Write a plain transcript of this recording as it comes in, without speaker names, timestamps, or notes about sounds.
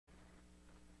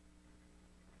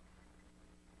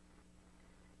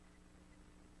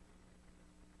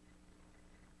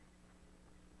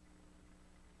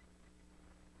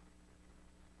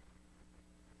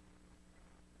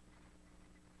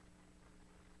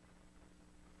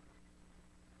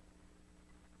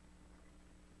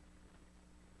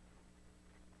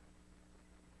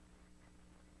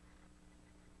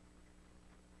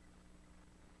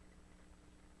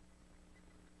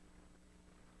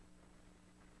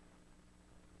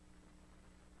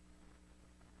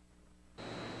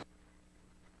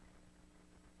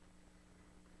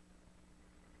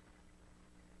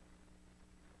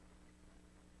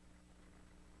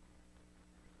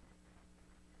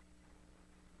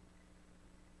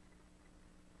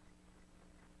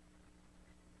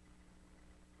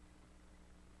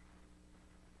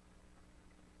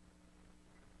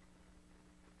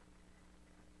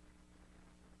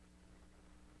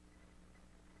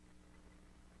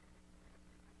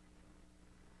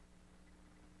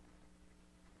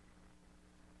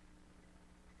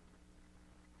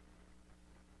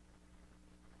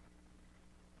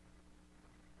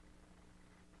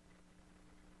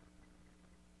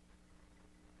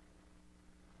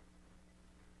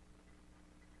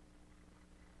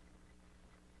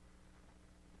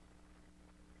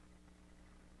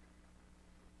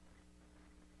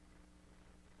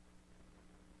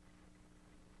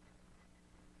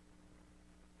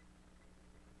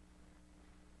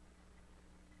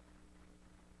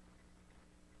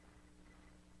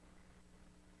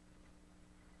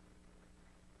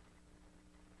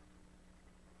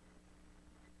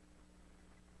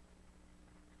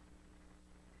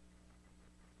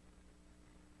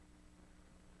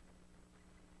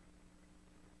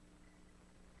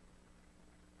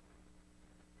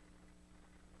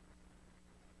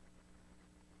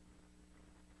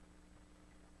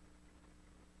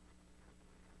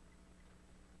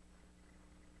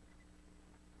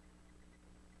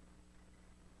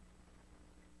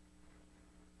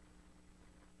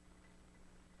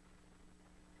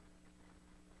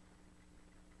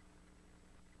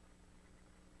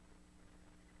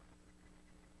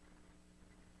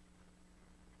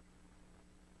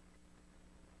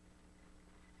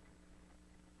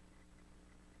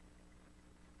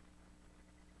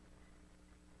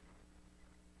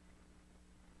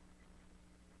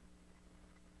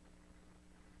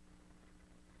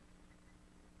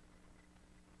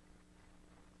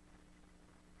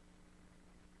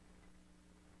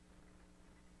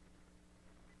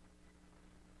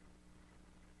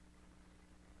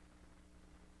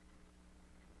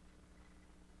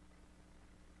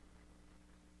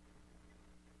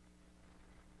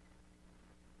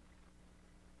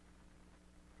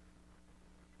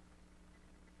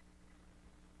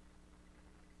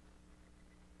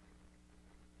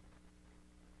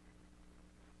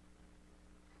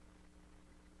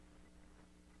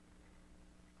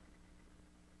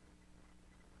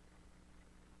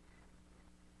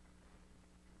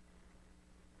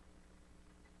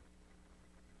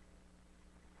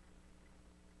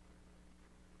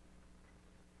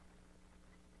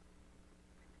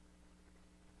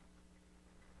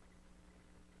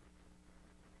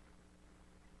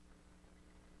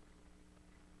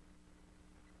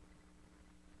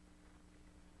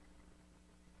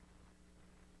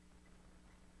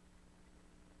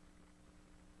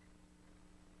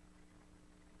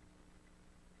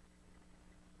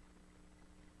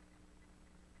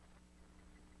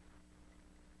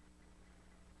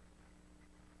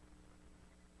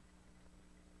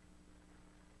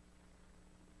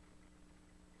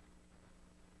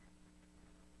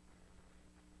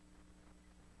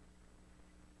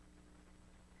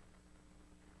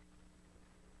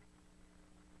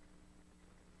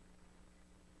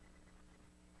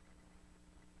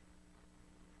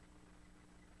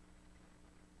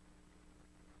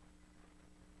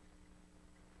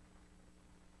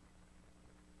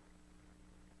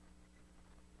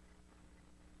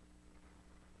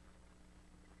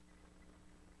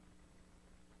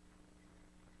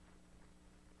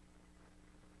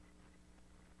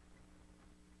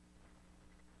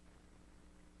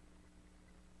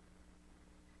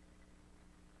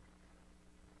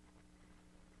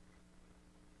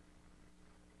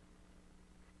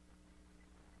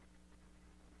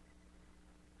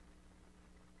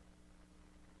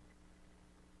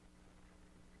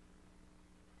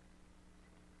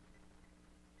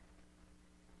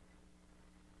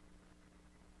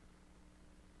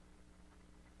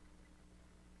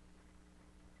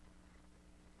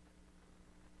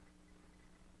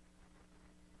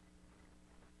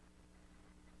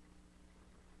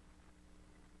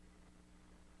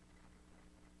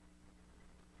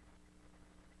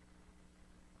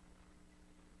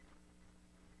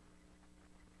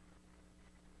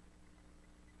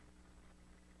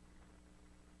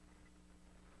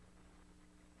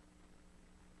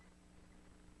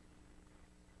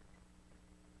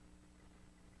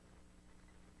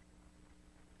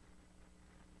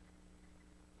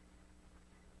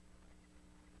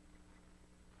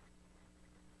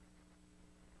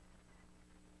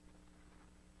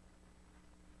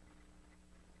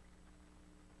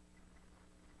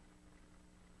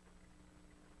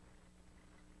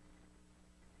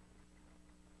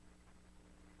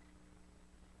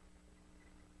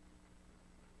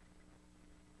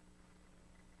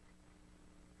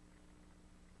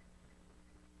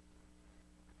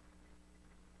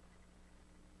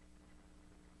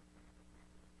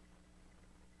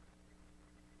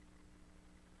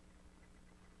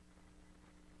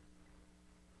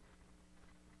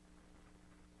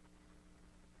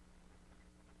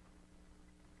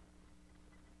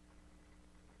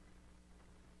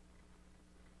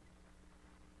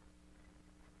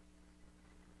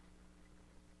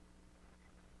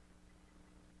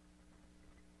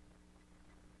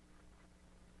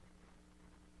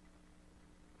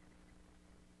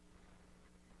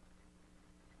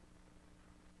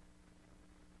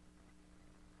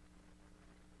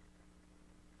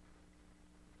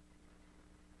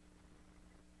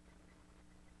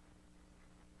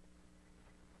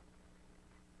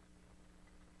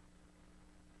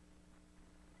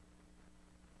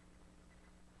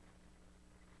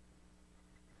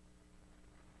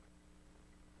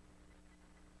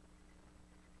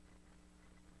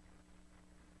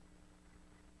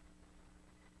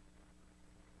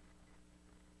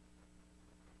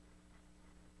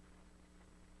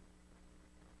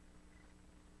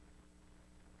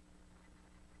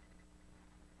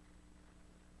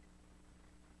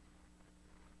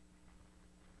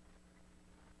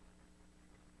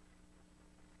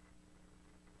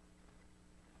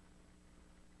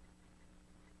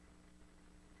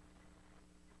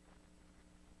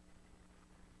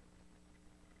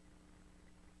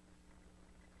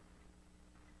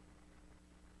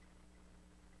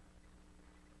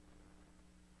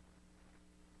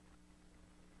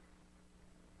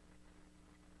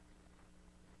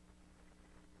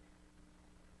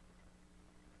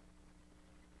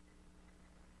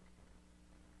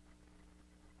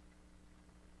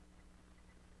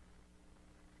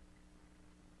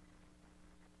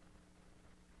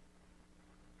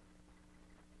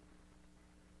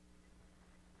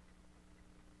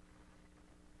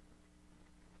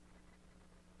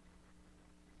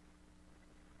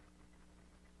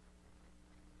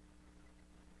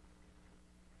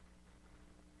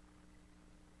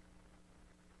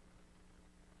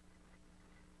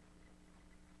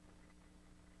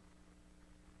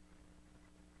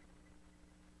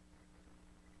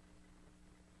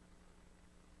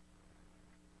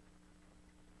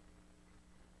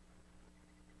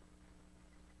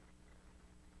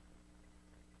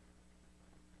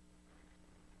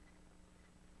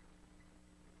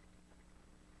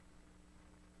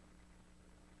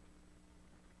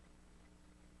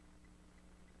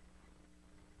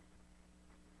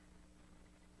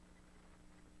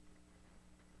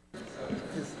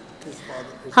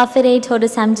Hafide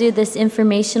Todosamdu, this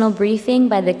informational briefing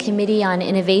by the Committee on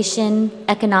Innovation,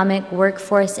 Economic,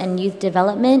 Workforce, and Youth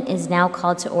Development is now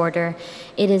called to order.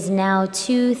 It is now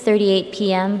 2:38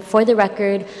 p.m. For the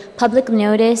record, public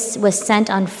notice was sent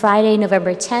on Friday,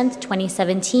 November 10th,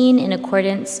 2017, in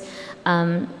accordance.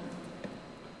 In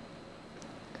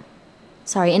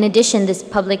addition, this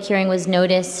public hearing was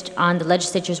noticed on the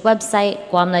legislature's website,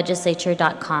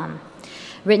 guamlegislature.com.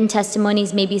 Written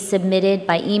testimonies may be submitted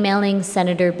by emailing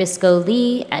Senator Biscoe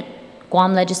Lee at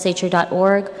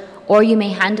guamlegislature.org, or you may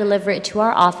hand deliver it to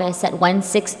our office at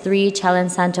 163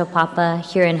 Chalan Santo Papa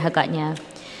here in Hagåtña.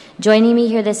 Joining me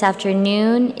here this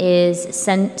afternoon is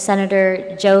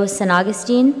Senator Joe San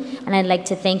Agustin, and I'd like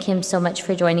to thank him so much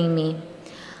for joining me.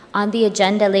 On the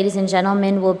agenda, ladies and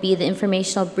gentlemen, will be the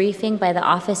informational briefing by the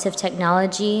Office of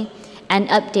Technology and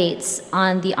updates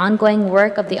on the ongoing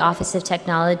work of the Office of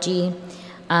Technology,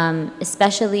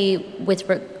 especially with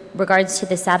regards to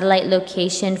the satellite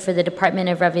location for the Department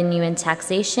of Revenue and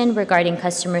Taxation regarding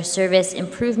customer service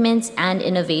improvements and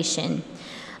innovation.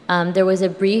 There was a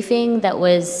briefing that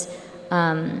was,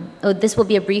 this will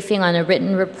be a briefing on a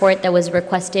written report that was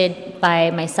requested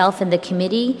by myself and the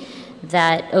committee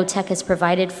that OTEC has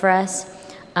provided for us.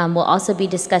 We'll also be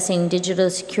discussing digital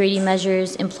security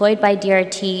measures employed by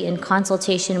DRT in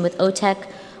consultation with OTEC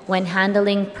when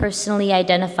handling personally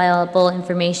identifiable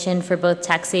information for both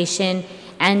taxation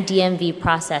and DMV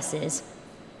processes.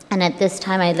 And at this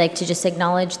time, I'd like to just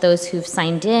acknowledge those who've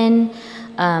signed in: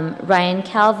 Ryan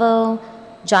Calvo,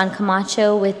 John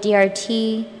Camacho with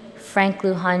DRT, Frank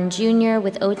Lujan Jr.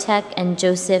 with OTEC, and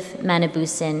Joseph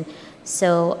Manabusin.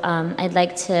 So I'd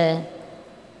like to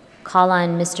call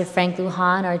on Mr. Frank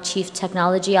Lujan, our Chief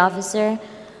Technology Officer,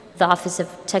 the Office of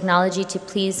Technology, to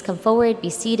please come forward, be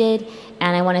seated,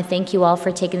 and I want to thank you all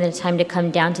for taking the time to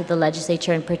come down to the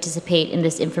legislature and participate in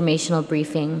this informational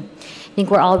briefing. I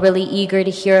think we're all really eager to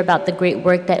hear about the great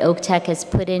work that OTEC has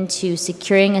put into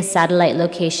securing a satellite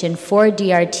location for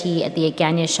DRT at the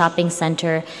Hagåtña Shopping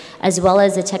Center, as well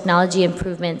as the technology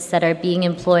improvements that are being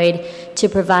employed to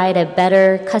provide a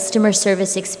better customer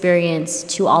service experience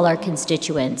to all our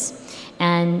constituents.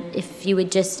 And if you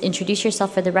would just introduce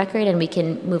yourself for the record, and we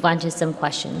can move on to some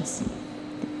questions.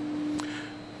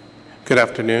 Good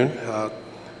afternoon,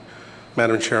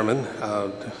 Madam Chairman,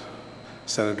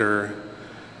 Senator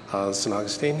San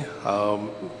Agustin.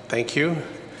 Thank you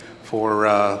for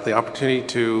the opportunity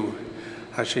to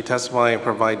actually testify and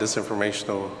provide this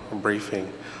informational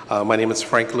briefing. My name is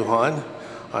Frank Lujan.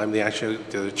 I'm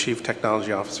the Chief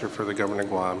Technology Officer for the Government of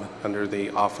Guam under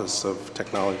the Office of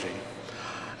Technology.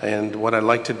 And what I'd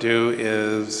like to do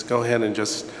is go ahead and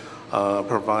just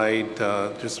provide,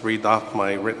 just read off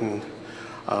my written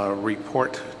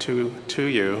report to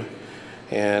you.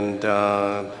 And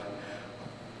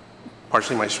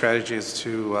partially my strategy is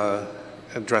to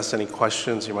address any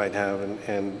questions you might have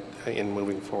in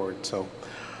moving forward. So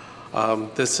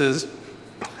this is,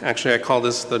 actually I call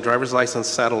this the Driver's License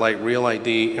Satellite Real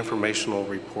ID Informational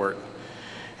Report.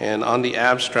 And on the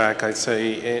abstract, I'd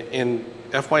say in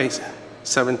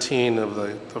FY17 of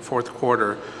the fourth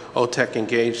quarter, OTEC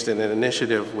engaged in an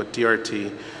initiative with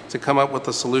DRT to come up with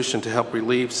a solution to help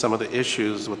relieve some of the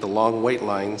issues with the long wait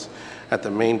lines at the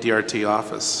main DRT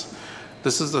office.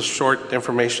 This is a short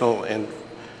informational and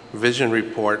vision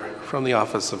report from the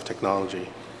Office of Technology.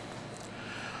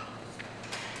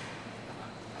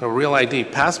 The Real ID,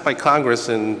 passed by Congress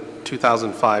in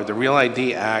 2005, the Real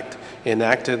ID Act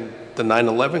enacted the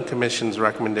 9/11 Commission's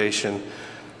recommendation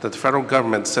that the federal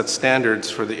government set standards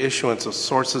for the issuance of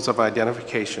sources of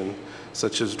identification,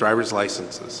 such as driver's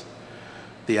licenses.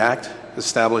 The Act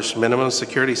established minimum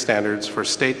security standards for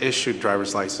state-issued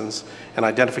driver's license and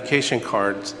identification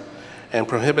cards and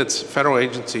prohibits federal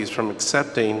agencies from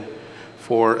accepting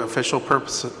for official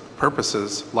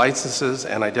purposes licenses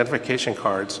and identification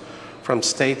cards from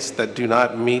states that do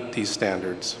not meet these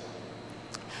standards.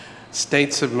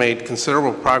 States have made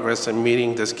considerable progress in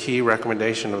meeting this key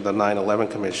recommendation of the 9/11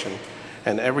 Commission,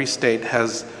 and every state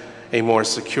has a more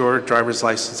secure driver's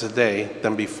license today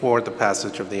than before the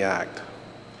passage of the Act.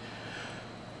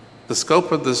 The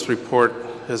scope of this report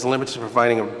is limited to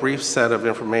providing a brief set of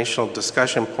informational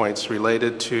discussion points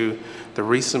related to the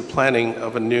recent planning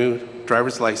of a new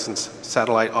driver's license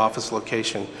satellite office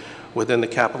location within the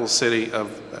capital city of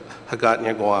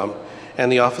Hagåtña, Guam, and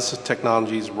the Office of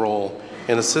Technology's role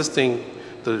in assisting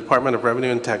the Department of Revenue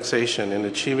and Taxation in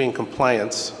achieving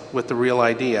compliance with the Real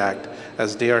ID Act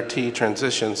as DRT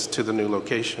transitions to the new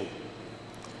location.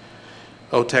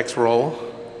 OTEC's role.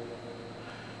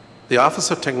 The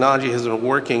Office of Technology has been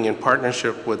working in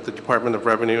partnership with the Department of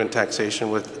Revenue and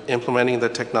Taxation with implementing the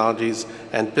technologies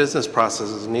and business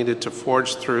processes needed to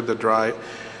forge through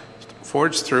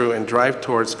and drive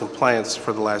towards compliance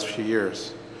for the last few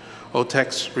years.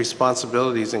 OTEC's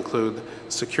responsibilities include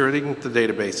securing the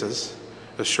databases,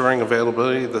 assuring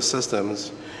availability of the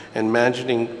systems, and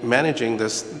managing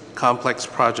this complex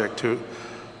project to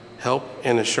help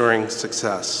in assuring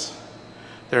success.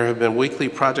 There have been weekly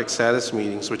project status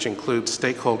meetings, which include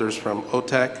stakeholders from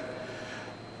OTEC,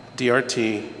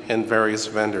 DRT, and various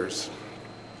vendors.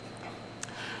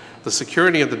 The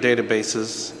security of the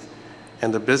databases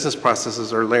and the business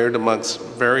processes are layered amongst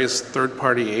various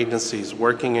third-party agencies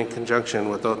working in conjunction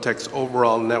with OTEC's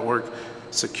overall network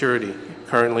security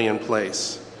currently in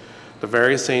place. The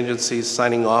various agencies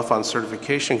signing off on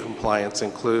certification compliance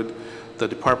include the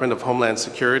Department of Homeland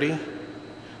Security,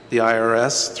 the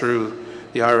IRS through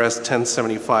the IRS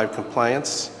 1075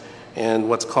 compliance, and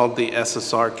what's called the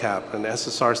SSR CAP. And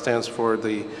SSR stands for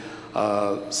the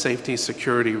Safety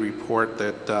Security Report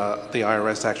that the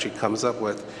IRS actually comes up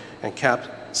with, and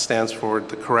CAP stands for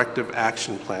the Corrective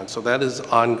Action Plan. So that is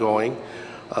ongoing.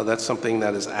 That's something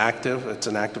that is active. It's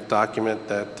an active document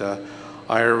that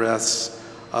IRS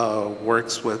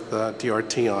works with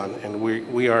DRT on, and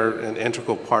we are an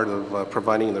integral part of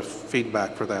providing the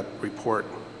feedback for that report.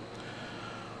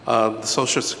 The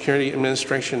Social Security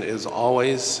Administration is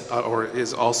always, or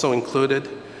is also included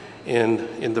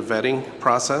in the vetting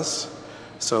process,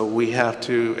 so we have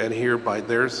to adhere by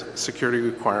their security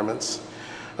requirements,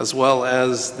 as well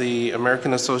as the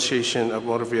American Association of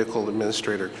Motor Vehicle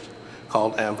Administrators,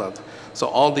 called AMVA. So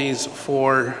all these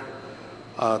four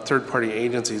third-party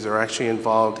agencies are actually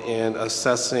involved in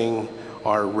assessing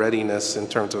our readiness in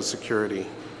terms of security.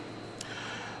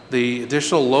 The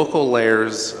additional local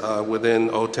layers within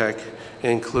OTEC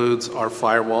includes our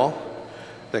firewall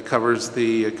that covers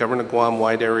the Government of Guam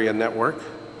wide area network,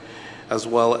 as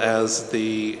well as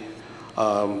the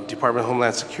Department of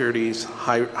Homeland Security's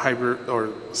hybrid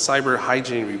or cyber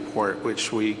hygiene report,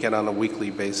 which we get on a weekly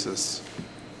basis.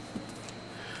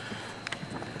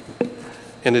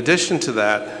 In addition to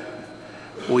that,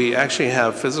 we actually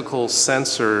have physical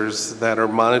sensors that are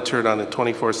monitored on a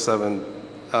 24/7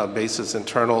 basis,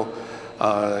 internal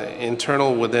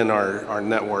within our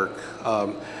network.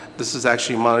 This is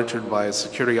actually monitored by a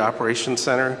Security Operations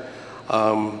Center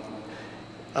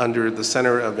under the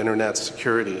Center of Internet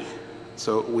Security.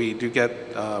 So we do get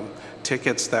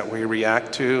tickets that we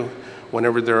react to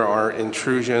whenever there are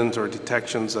intrusions or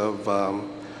detections of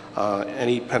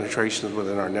any penetrations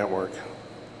within our network.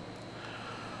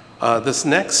 This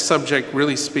next subject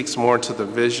really speaks more to the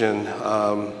vision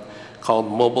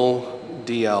called Mobile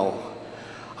DL.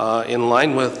 In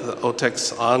line with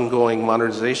OTEC's ongoing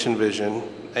modernization vision,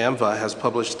 AMVA has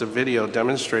published a video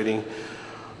demonstrating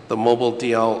the Mobile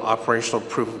DL operational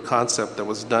proof of concept that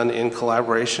was done in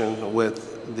collaboration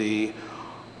with the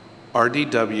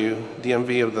RDW,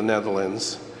 DMV of the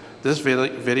Netherlands. This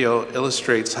video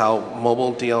illustrates how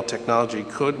mobile DL technology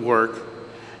could work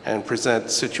and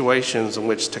present situations in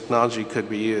which technology could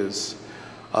be used.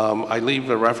 I leave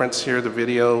a reference here. The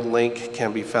video link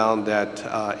can be found at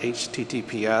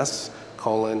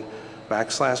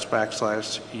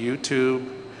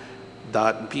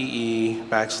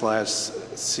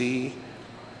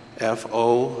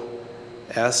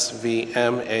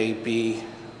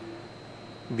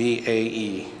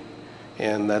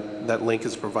And that link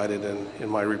is provided in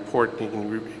my report.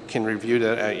 You can review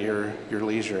that at your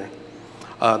leisure.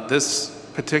 This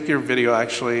particular video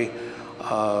actually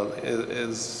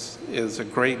is a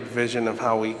great vision of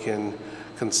how we can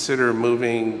consider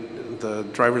moving the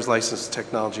driver's license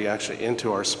technology actually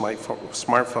into our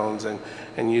smartphones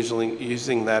and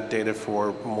using that data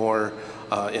for more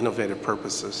innovative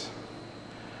purposes.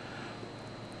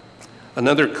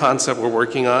 Another concept we're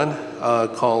working on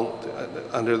called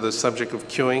under the subject of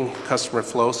queuing, customer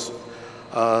flow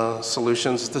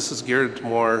solutions. This is geared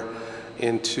more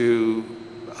into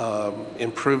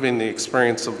improving the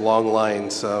experience of long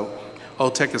lines.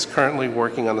 OTEC is currently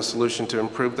working on a solution to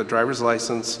improve the driver's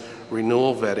license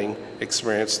renewal vetting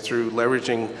experience through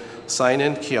leveraging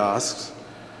sign-in kiosks,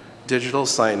 digital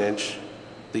signage,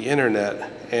 the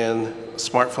internet, and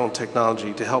smartphone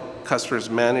technology to help customers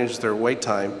manage their wait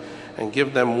time and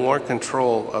give them more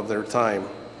control of their time.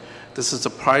 This is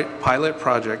a pilot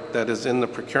project that is in the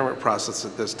procurement process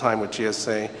at this time with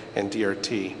GSA and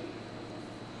DRT.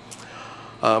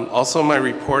 Also in my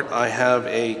report, I have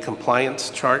a compliance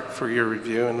chart for your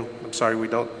review, and I'm sorry we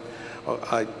don't,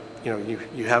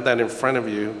 you have that in front of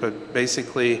you, but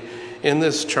basically in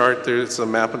this chart, there's a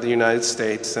map of the United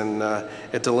States, and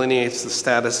it delineates the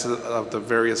status of the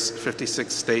various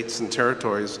 56 states and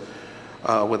territories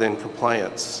within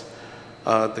compliance.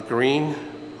 The green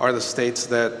are the states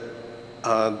that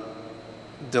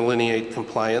delineate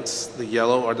compliance. The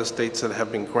yellow are the states that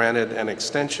have been granted an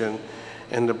extension,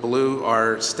 and the blue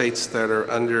are states that are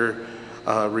under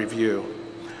review.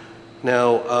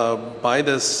 Now, by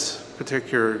this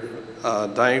particular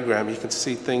diagram, you can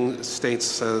see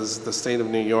states as the state of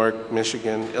New York,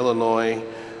 Michigan, Illinois,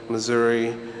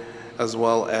 Missouri, as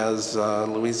well as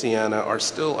Louisiana are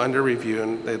still under review,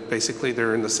 and basically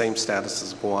they're in the same status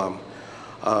as Guam.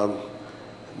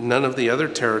 None of the other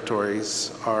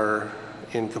territories are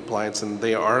in compliance, and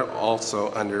they are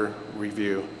also under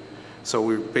review. So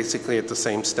we're basically at the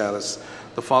same status.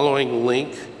 The following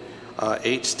link,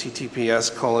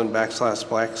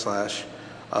 https://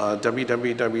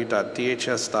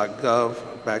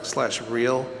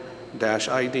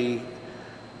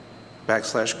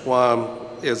 www.dhs.gov/real-id/Guam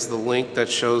is the link that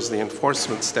shows the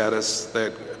enforcement status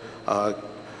that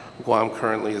Guam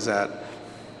currently is at.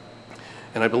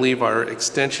 And I believe our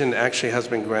extension actually has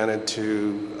been granted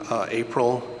to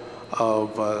April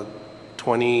of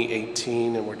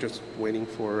 2018, and we're just waiting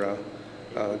for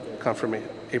confirmation.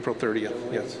 April 30th,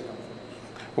 yes.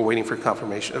 We're waiting for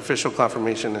confirmation, official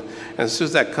confirmation. And as soon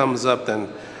as that comes up, then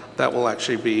that will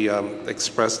actually be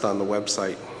expressed on the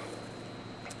website.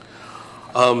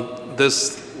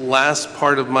 This last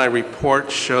part of my report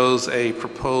shows a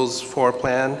proposed floor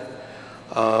plan.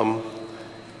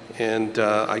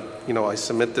 I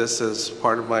submit this as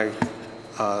part of my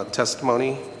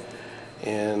testimony,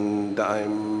 and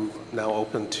I'm now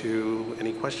open to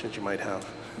any questions you might have.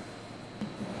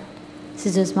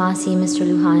 Masi, Mr.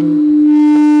 Lujan.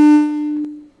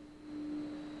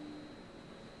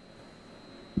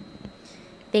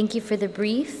 Thank you for the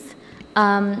brief.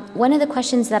 One of the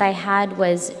questions that I had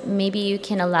was maybe you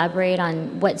can elaborate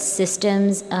on what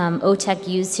systems OTEC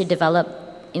used to develop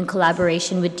in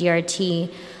collaboration with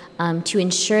DRT to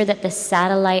ensure that the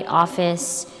satellite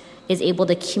office is able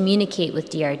to communicate with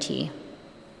DRT.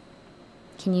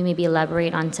 Can you maybe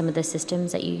elaborate on some of the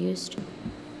systems that you used?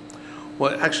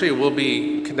 Well, actually, it will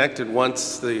be connected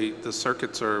once the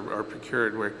circuits are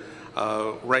procured.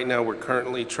 Right now, we're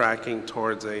currently tracking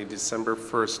towards a December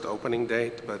 1st opening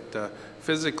date, but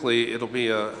physically, it'll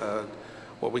be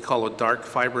what we call a dark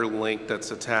fiber link that's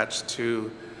attached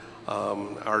to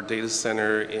our data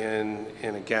center in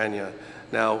Agana.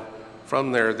 Now,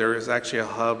 from there is actually a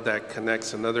hub that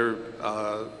connects another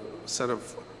set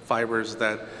of fibers,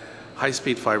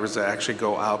 high-speed fibers that actually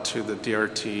go out to the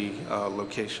DRT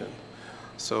location.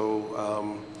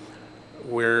 So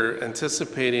we're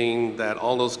anticipating that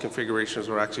all those configurations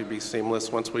will actually be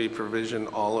seamless once we provision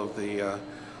all of the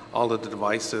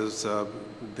devices.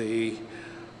 The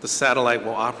satellite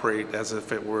will operate as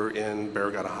if it were in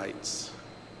Barragata Heights.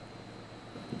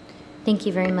 Thank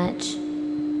you very much.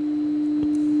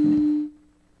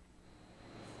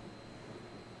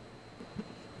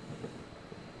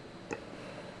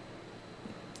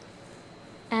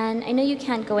 And I know you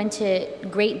can't go into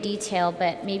great detail,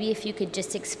 but maybe if you could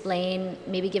just explain,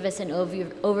 maybe give us an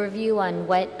overview on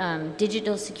what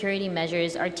digital security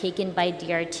measures are taken by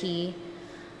DRT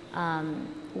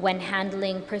when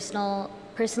handling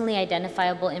personally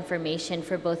identifiable information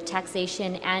for both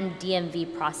taxation and DMV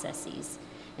processes.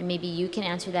 And maybe you can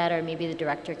answer that, or maybe the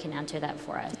director can answer that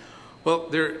for us. Well,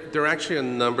 there are actually a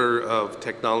number of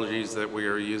technologies that we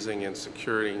are using in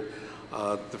security.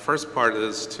 The first part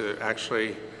is to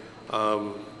actually,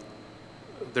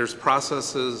 there's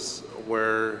processes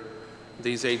where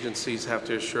these agencies have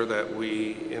to assure that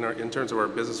in terms of our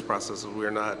business processes,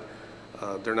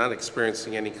 they're not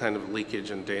experiencing any kind of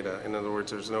leakage in data. In other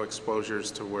words, there's no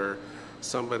exposures to where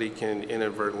somebody can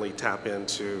inadvertently tap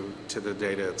into the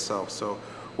data itself. So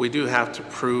we do have to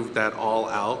prove that all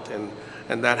out, and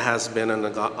that has been an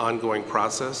ongoing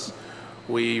process.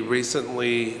 We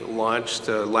recently launched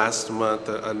last month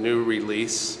a new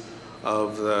release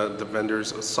of the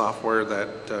vendor's software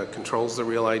that controls the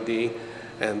Real ID,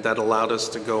 and that allowed us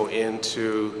to go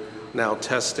into now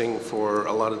testing for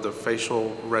a lot of the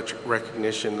facial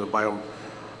recognition, the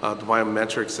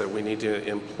biometrics that we need to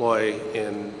employ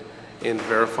in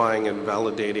verifying and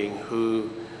validating who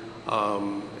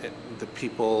the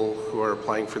people who are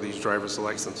applying for these driver's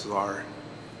licenses are.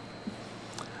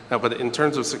 Now, but in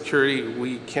terms of security,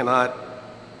 we cannot,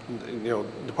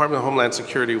 Department of Homeland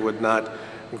Security would not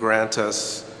grant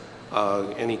us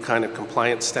any kind of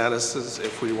compliance statuses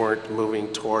if we weren't moving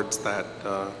towards that,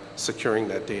 securing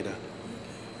that data.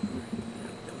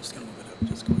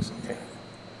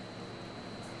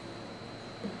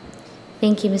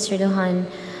 Thank you, Mr. Lujan.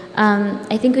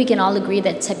 I think we can all agree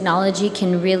that technology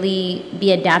can really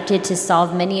be adapted to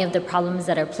solve many of the problems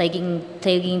that are plaguing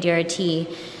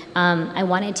DRT. I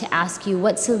wanted to ask you,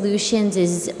 what solutions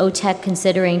is OTEC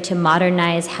considering to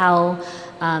modernize how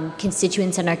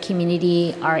constituents in our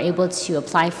community are able to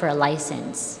apply for a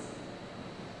license?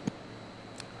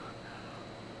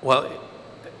 Well,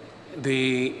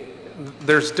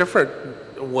 there's different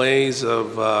ways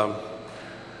of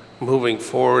moving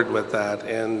forward with that,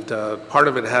 and part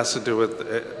of it has to do with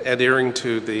adhering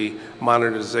to the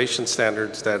modernization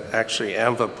standards that actually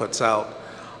AMVA puts out.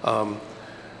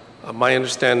 My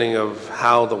understanding of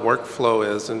how the workflow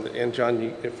is, and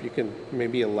John, if you can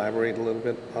maybe elaborate a little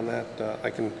bit on that, I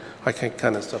can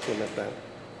kind of supplement that.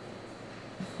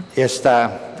 Yes,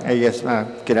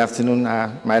 good afternoon,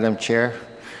 Madam Chair,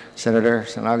 Senator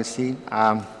San Agustin.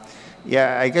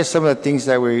 Yeah, I guess some of the things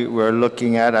that we're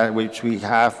looking at, which we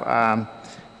have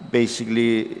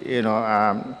basically,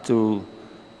 to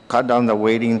cut down the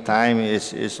waiting time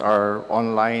is our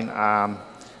online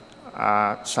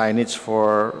signage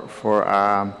for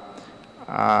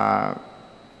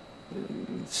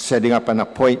setting up an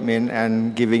appointment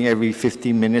and giving every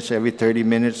 15 minutes, every 30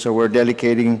 minutes. So we're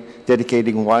dedicating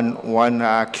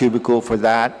one cubicle for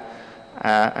that.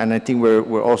 And I think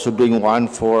we're also doing one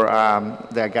for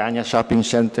the Agana Shopping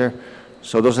Center.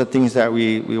 So those are things that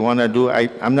we want to do.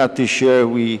 I'm not too sure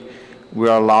we're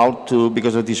allowed to,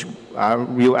 because of this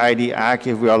Real ID Act,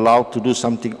 if we're allowed to do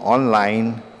something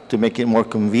online to make it more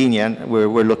convenient.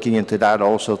 We're looking into that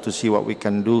also to see what we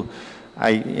can do.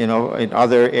 In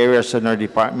other areas in our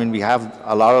department, we have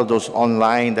a lot of those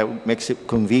online that makes it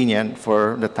convenient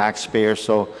for the taxpayer.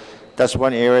 So that's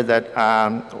one area that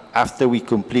after we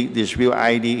complete this Real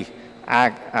ID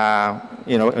Act,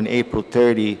 on April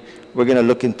 30, we're going to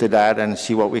look into that and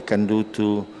see what we can do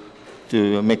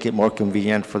to make it more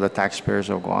convenient for the taxpayers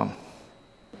of Guam.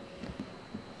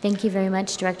 Thank you very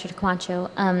much, Director Camacho.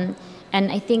 And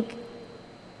I think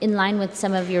in line with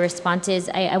some of your responses,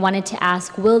 I wanted to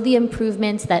ask, will the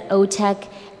improvements that OTEC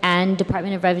and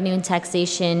Department of Revenue and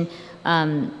Taxation,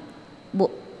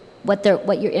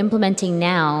 what you're implementing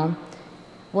now,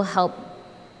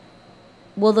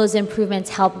 will those improvements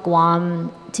help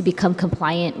Guam to become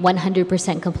compliant,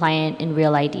 100% compliant in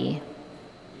Real ID?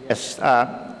 Yes,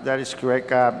 that is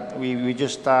correct. We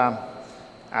just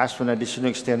asked for an additional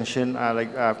extension. Like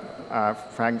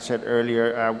Frank said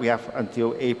earlier, we have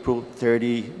until April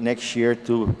 30 next year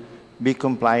to be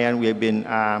compliant. We have been,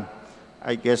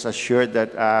 I guess, assured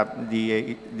that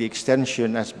the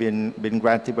extension has been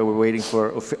granted, but we're waiting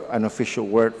for an official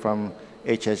word from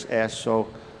HSS. So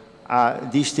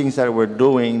these things that we're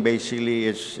doing basically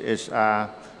is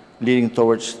leading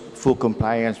towards full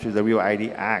compliance with the Real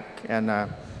ID Act, and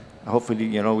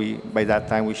hopefully, by that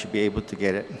time we should be able to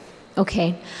get it.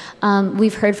 Okay.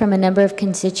 We've heard from a number of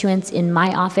constituents in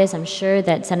my office. I'm sure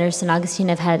that Senator San Agustin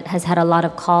has had a lot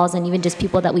of calls, and even just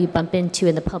people that we bump into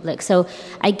in the public. So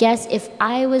I guess if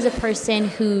I was a person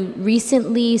who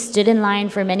recently stood in line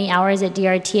for many hours at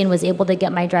DRT and was able to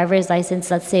get my driver's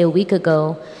license, let's say a week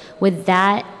ago, would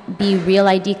that be Real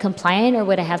ID compliant, or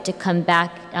would I have to come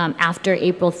back after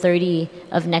April 30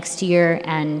 of next year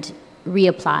and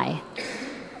reapply?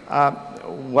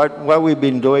 What we've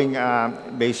been doing,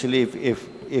 basically,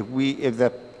 if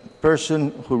the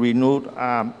person who renewed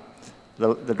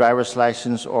the driver's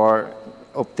license or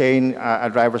obtained a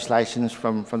driver's license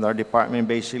from our department,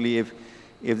 basically, if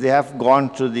they have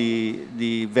gone through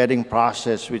the vetting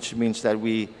process, which means that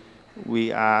we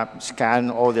scan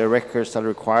all their records that are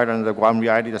required under the Guam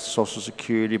Real ID, that's Social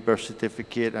Security, birth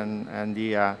certificate, and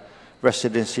the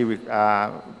residency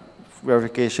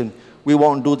verification. We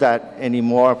won't do that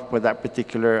anymore for that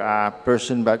particular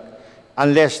person, but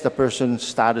unless the person's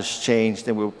status changed,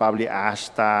 then we'll probably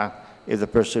ask if the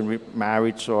person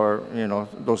married or,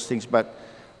 those things. But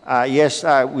yes,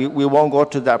 we won't go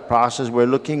through that process. We're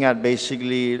looking at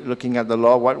basically looking at the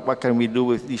law, what can we do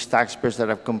with these taxpayers that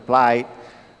have complied,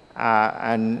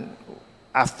 and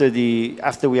after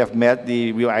we have met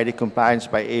the Real ID compliance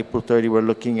by April 30, we're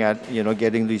looking at,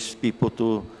 getting these people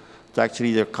to actually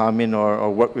either come in or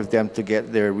work with them to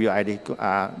get their Real ID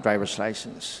driver's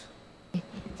license.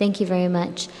 Thank you very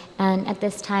much. And at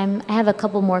this time, I have a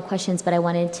couple more questions, but I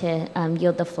wanted to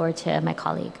yield the floor to my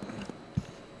colleague.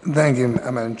 Thank you,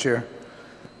 Madam Chair.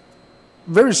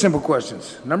 Very simple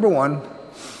questions. Number one,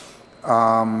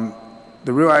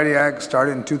 the Real ID Act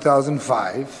started in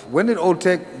 2005. When did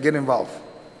OTEC get involved?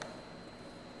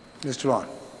 Mr. Lon.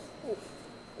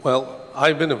 Well,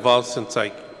 I've been involved since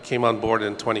I came on board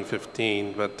in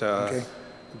 2015, but Okay.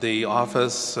 the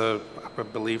office I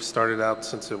believe, started out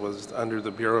since it was under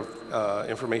the Bureau of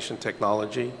Information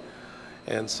Technology.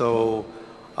 And so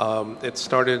it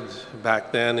started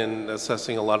back then in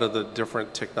assessing a lot of the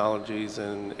different technologies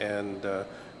and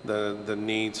the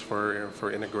needs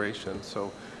for integration.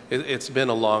 So it's been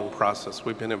a long process.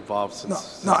 We've been involved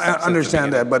since. No, I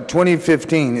understand that, but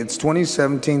 2015, it's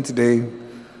 2017 today,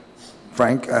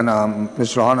 Frank and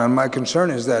Mr. Hahn, and my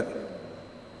concern is that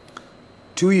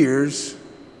 2 years,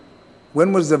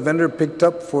 when was the vendor picked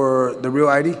up for the Real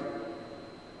ID?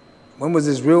 When was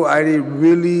this Real ID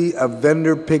really a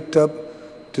vendor picked up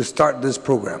to start this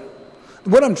program?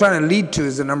 What I'm trying to lead to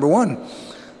is that, number one,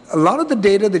 a lot of the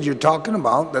data that you're talking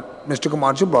about, that Mr.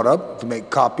 Camacho brought up, to make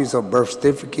copies of birth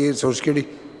certificates, Social Security,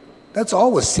 that's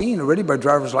all was seen already by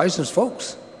driver's license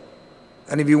folks.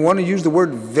 And if you want to use the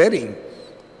word vetting,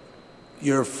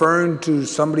 you're referring to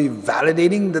somebody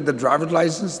validating that the driver's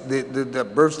license, the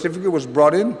birth certificate was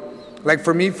brought in? Like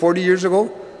for me 40 years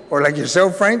ago, or like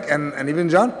yourself, Frank, and even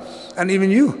John, and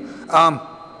even you.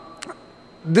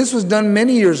 This was done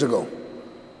many years ago.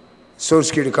 Social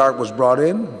Security card was brought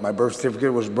in, my birth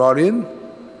certificate was brought in.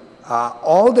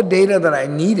 All the data that I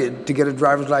needed to get a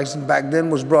driver's license back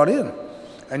then was brought in.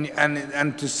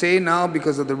 And to say now,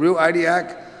 because of the Real ID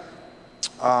Act,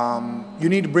 you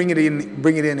need to bring it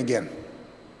in again.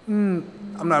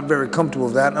 I'm not very comfortable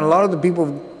with that. And a lot of the people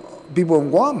in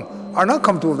Guam are not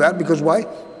comfortable with that, because why?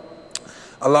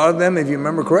 A lot of them, if you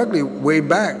remember correctly, way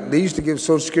back, they used to give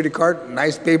Social Security card,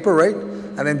 nice paper, right?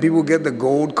 And then people get the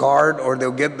gold card, or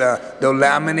they'll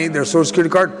laminate their Social Security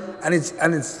card, and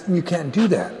it's you can't do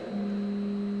that.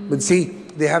 But see,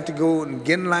 they have to go and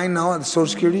get in line now at the Social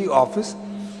Security office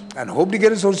and hope to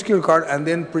get a Social Security card and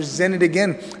then present it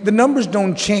again. The numbers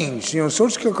don't change. You know, Social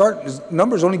Security card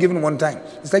number is only given one time.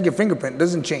 It's like your fingerprint, it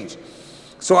doesn't change.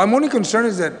 So I'm only concerned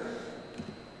is that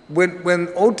when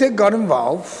OTEC got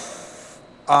involved,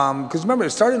 because remember, it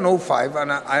started in 05,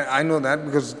 and I know that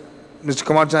because Mr.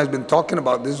 Camacho has been talking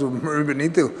about this with Marie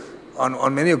Benito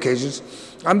on many occasions.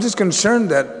 I'm just concerned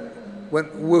that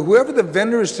whoever the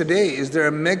vendor is today, is there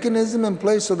a mechanism in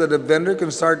place so that the vendor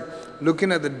can start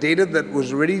looking at the data that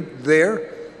was already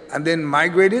there and then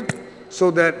migrate it,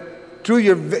 so that through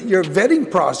your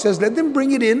vetting process, let them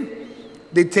bring it in,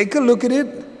 they take a look at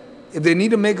it, if they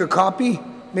need to make a copy,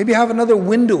 maybe have another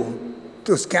window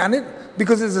to scan it,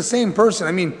 because it's the same person.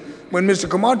 I mean, when Mr.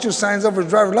 Camacho signs up for his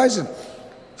driver's license,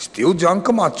 still John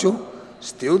Camacho,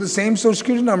 still the same Social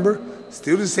Security number,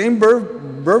 still the same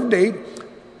birth date.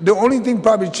 The only thing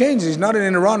probably changed is he's not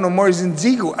in Iran no more, he's in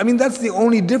Zigo. I mean, that's the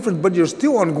only difference, but you're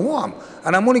still on Guam.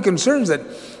 And I'm only concerned that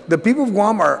the people of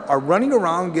Guam are running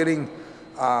around getting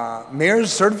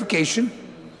mayor's certification.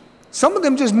 Some of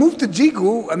them just moved to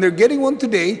Zigo, and they're getting one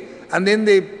today, and then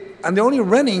they're only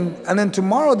renting, and then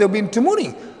tomorrow they'll be in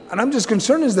Tumuni. And I'm just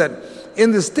concerned is that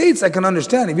in the States, I can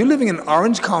understand. If you're living in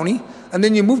Orange County, and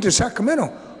then you move to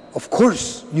Sacramento, of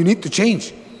course, you need to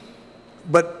change.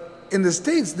 But in the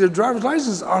States, their driver's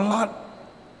licenses are a lot,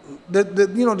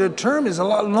 their term is a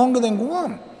lot longer than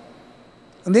Guam.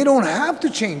 And they don't have to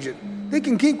change it. They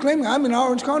can keep claiming, I'm in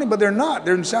Orange County, but they're not.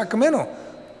 They're in Sacramento.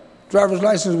 Driver's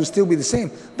license will still be the same.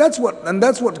 That's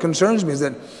what concerns me, is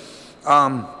that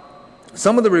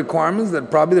some of the requirements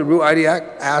that probably the Real ID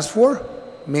Act asked for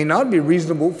may not be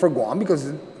reasonable for Guam,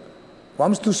 because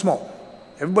Guam's too small.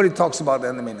 Everybody talks about that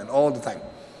in the mainland all the time.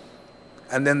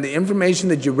 And then the information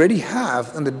that you already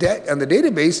have on the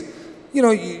database,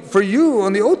 for you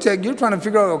on the OTEC, you're trying to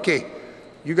figure out, okay,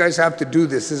 you guys have to do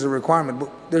this as a requirement, but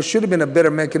there should have been a better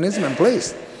mechanism in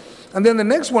place. And then the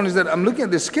next one is that I'm looking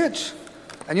at this sketch,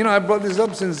 and I brought this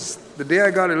up since the day I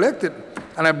got elected,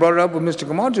 and I brought it up with Mr.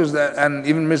 Camacho and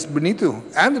even Ms. Benito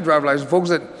and the driver license folks,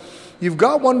 that you've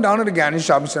got one down at the Ghanaian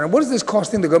Shopping Center. What is this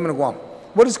costing the government of Guam?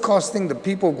 What is costing the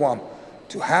people of Guam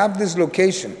to have this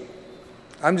location?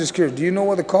 I'm just curious, do you know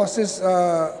what the cost is,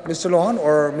 Mr. Lohan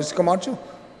or Mr. Camacho?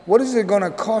 What is it going to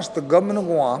cost the government of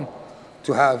Guam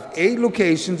to have 8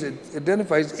 locations, it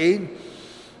identifies 8,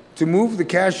 to move the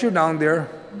cashier down there,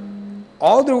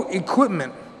 all the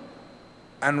equipment,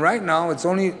 and right now it's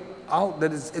only out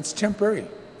that it's temporary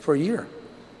for a year.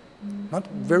 Not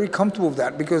very comfortable with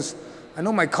that, because I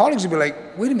know my colleagues will be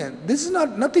like, wait a minute, this is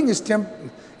nothing is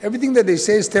everything that they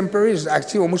say is temporary is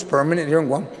actually almost permanent here in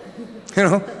Guam.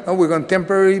 We're going to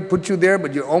temporarily put you there,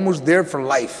 but you're almost there for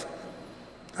life.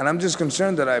 And I'm just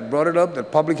concerned that I brought it up,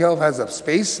 that public health has a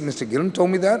space. Mr. Gillen told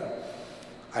me that.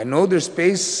 I know there's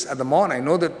space at the mall, and I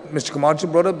know that Mr. Camacho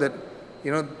brought up that,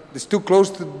 it's too close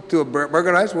to a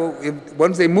burger house. Well,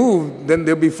 once they move, then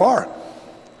they'll be far.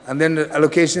 And then the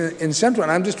allocation in Central.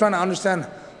 And I'm just trying to understand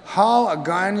how a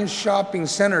Ghanaian shopping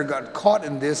center got caught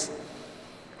in this.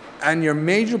 and your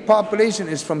major population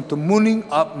is from Tamuning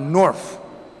up north.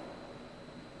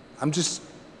 I'm just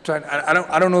trying,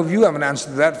 I don't know if you have an answer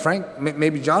to that, Frank.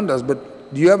 Maybe John does,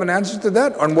 but do you have an answer to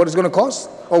that on what it's going to cost?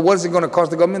 Or what is it going to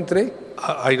cost the government today?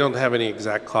 I don't have any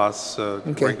exact costs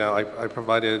right now. I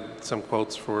provided some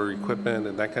quotes for equipment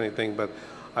and that kind of thing, but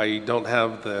I don't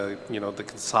have the, the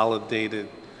consolidated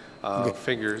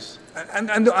figures.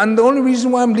 And the only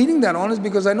reason why I'm leading that on is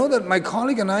because I know that my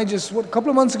colleague and I just, a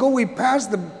couple of months ago, we passed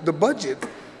the budget.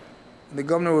 The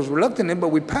governor was reluctant in, but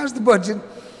we passed the budget,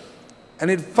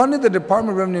 and it funded the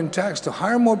Department of Revenue and Tax to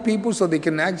hire more people so they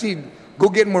can actually go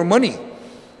get more money.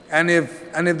 And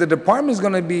if the department is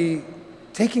going to be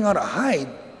taking out a hide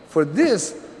for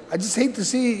this, I just hate to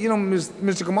see,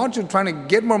 Mr. Camacho trying to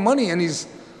get more money, and it's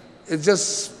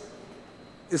just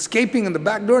escaping in the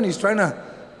back door, and he's trying to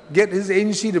get his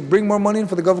agency to bring more money in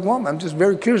for the government of Guam. I'm just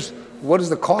very curious, what is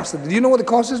the cost? Do you know what the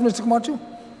cost is, Mr. Camacho?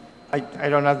 I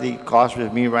don't have the cost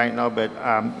with me right now, but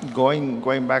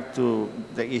going back to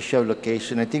the issue of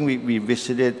location, I think we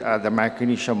visited the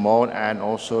Micronesia Mall and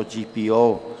also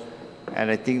GPO, and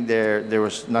I think there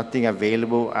was nothing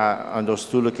available on those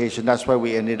two locations. That's why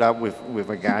we ended up with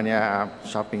Agania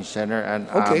Shopping Center. And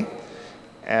okay.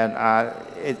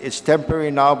 It's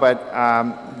temporary now, but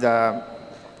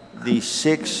the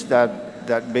 6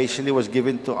 that basically was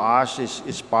given to us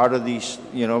is part of these,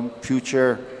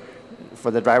 future. For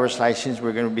the driver's license,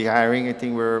 we're going to be hiring. I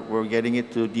think we're getting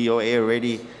it to DOA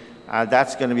already.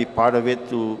 That's going to be part of it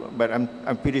too. But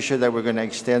I'm pretty sure that we're going to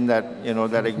extend that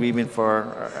that agreement for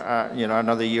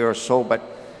another year or so. But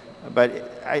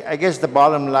I guess the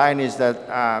bottom line is that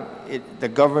the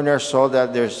governor saw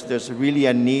that there's really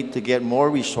a need to get more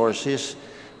resources.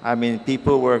 I mean,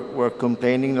 people were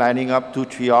complaining, lining up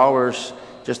 2-3 hours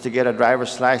just to get a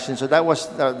driver's license. So that was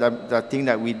the thing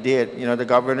that we did. The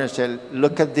governor said,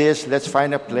 look at this, let's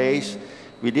find a place.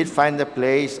 We did find the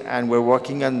place, and we're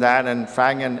working on that, and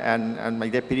Frank and my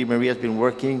deputy Maria has been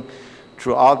working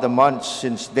throughout the months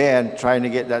since then, trying to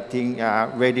get that thing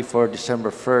ready for December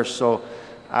 1st. So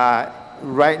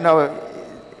right now,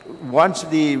 once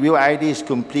the real ID is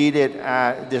completed,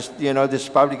 there's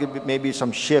probably could be maybe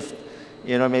some shift.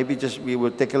 Maybe just we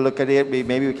will take a look at it.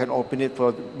 Maybe we can open it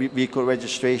for vehicle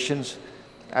registrations.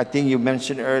 I think you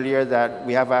mentioned earlier that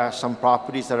we have some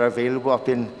properties that are available up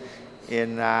in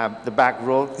the back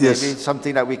road. Yes. Maybe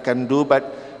something that we can do.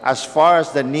 But as far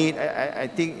as the need, I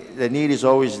think the need is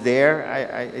always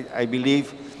there. I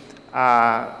believe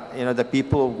the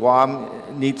people of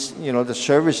Guam needs the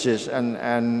services,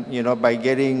 and by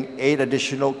getting 8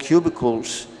 additional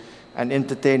cubicles and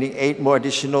entertaining 8 more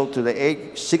additional to the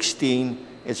 16,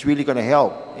 it's really going to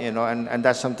help, and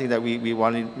that's something that we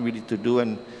wanted really to do.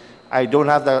 And I don't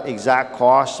have the exact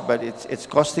cost, but it's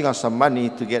costing us some money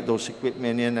to get those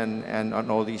equipment in and on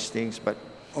all these things. But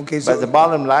okay, so the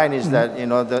bottom line is that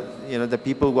the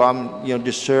people of Guam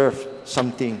deserve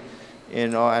something,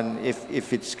 and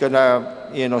if it's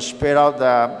gonna spread out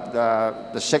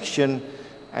the section,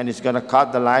 and it's gonna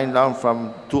cut the line down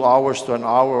from 2 hours to an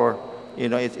hour.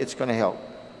 It's going to help.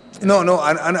 No,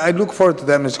 and I look forward to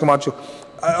that, Mr. Camacho.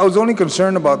 I was only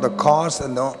concerned about the cost,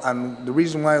 and the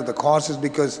reason why the cost is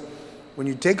because when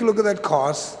you take a look at that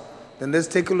cost, then let's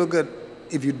take a look at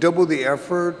if you double the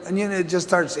effort, and it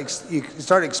just you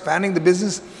start expanding the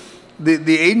business,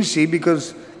 the agency,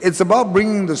 because it's about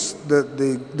bringing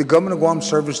the government of Guam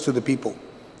service to the people.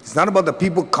 It's not about the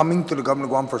people coming to the government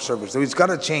of Guam for service. So it's got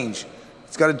to change.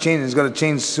 It's got to change. It's got to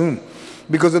change soon.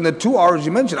 Because in the 2 hours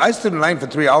you mentioned, I stood in line for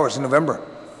 3 hours in November.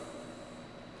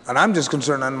 And I'm just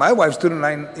concerned, and my wife stood in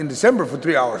line in December for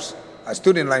 3 hours. I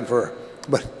stood in line for her.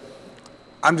 But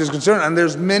I'm just concerned, and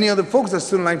there's many other folks that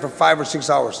stood in line for 5 or 6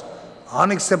 hours.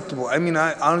 Unacceptable. I mean,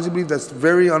 I honestly believe that's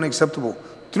very unacceptable.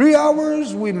 3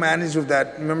 hours, we managed with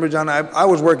that. Remember, John, I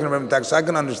was working in revenue tax, so I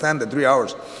can understand the 3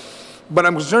 hours. But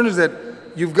I'm concerned is that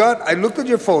I looked at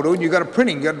your photo, and you got a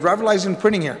printing, you got a driver license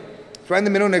printing here. It's right in the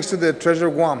middle next to the Treasurer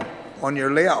of Guam on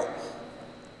your layout.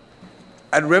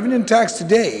 At Revenue and Tax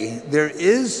today, there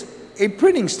is a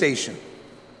printing station,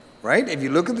 right? If you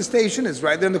look at the station, it's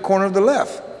right there in the corner of the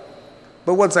left.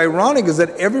 But what's ironic is that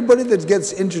everybody that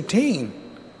gets entertained,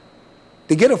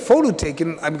 they get a photo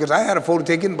taken, because I had a photo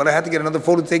taken, but I had to get another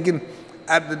photo taken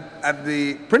at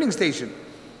the printing station.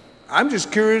 I'm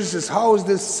just curious as how is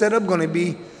this setup going to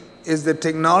be? Is the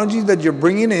technology that you're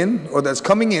bringing in, or that's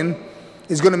coming in,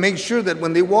 is going to make sure that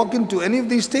when they walk into any of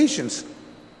these stations,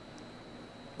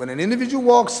 when an individual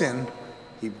walks in,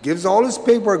 he gives all his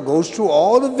paperwork, goes through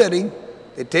all the vetting,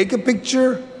 they take a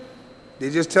picture, they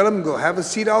just tell him, go have a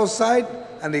seat outside,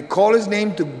 and they call his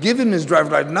name to give him his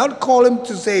driver's license, not call him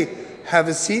to say, have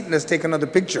a seat, let's take another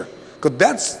picture.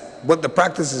 Because what the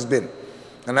practice has been.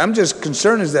 And I'm just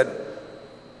concerned is that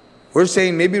we're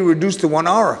saying maybe reduce to 1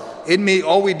 hour. It may,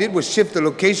 all we did was shift the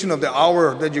location of the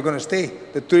hour that you're going to stay,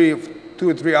 the 2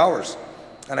 or 3 hours.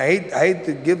 And I hate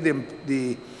to give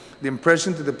the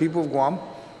impression to the people of Guam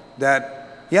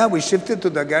that, yeah, we shifted to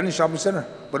the Gani Shopping Center,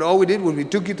 but all we did was we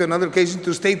took you to another location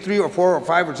to stay 3 or 4 or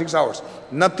 5 or 6 hours.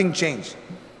 Nothing changed.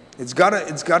 It's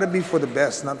gotta be for the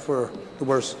best, not for the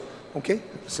worst. Okay,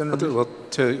 Senator. Well,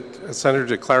 Senator,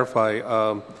 to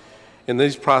clarify, in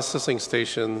these processing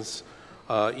stations,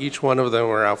 each one of them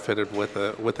are outfitted with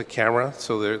a camera,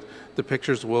 so the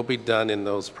pictures will be done in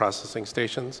those processing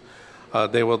stations.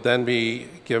 They will then be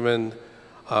given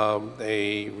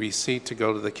a receipt to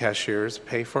go to the cashiers,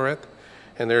 pay for it.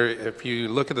 And there, if you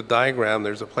look at the diagram,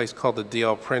 there's a place called the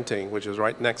DL printing, which is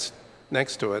right next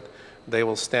to it. They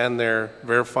will stand there,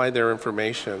 verify their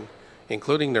information,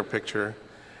 including their picture,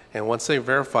 and once they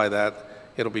verify that,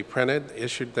 it'll be printed,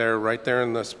 issued there, right there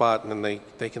in the spot, and then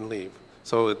they can leave.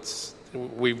 So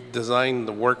we've designed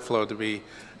the workflow to be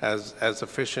as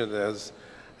efficient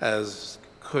as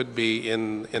could be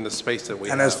in the space that we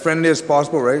have. And as friendly as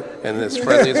possible, right? And as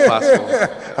friendly as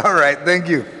possible. All right, thank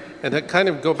you. And to kind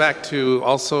of go back to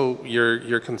also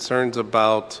your concerns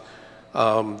about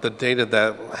the data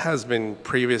that has been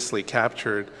previously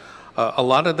captured, a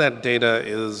lot of that data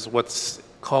is what's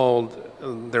called,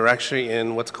 they're actually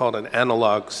in what's called an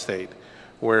analog state,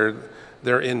 where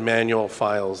they're in manual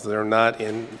files. They're not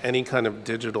in any kind of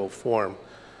digital form.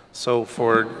 So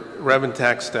for Revenue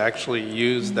Tax to actually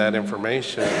use that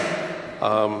information,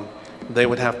 they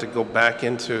would have to go back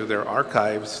into their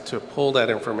archives to pull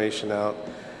that information out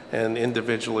and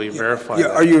individually verify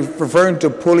that. Are you referring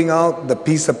to pulling out the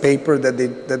piece of paper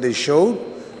that they showed?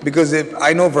 Because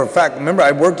I know for a fact, remember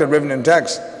I worked at Revenue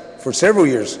Tax for several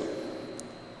years.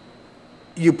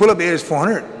 You pull up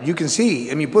AS400, you can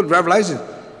see, I mean, you put driver license,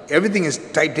 everything is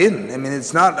typed in. I mean,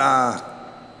 it's not,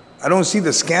 I don't see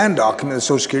the scan document of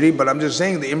Social Security, but I'm just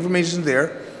saying the information's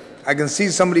there. I can see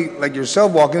somebody like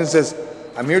yourself walking and says,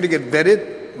 I'm here to get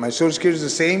vetted, my Social Security is the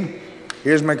same,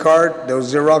 here's my card, they'll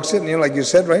Xerox it, you know, like you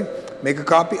said, right? Make a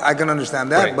copy, I can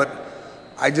understand that, right. But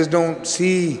I just don't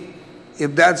see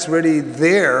if that's already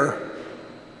there,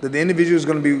 that the individual is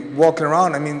going to be walking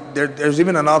around. I mean, there's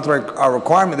even an authorized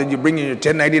requirement that you bring in your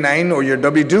 1099 or your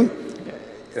W-2.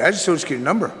 It has a Social Security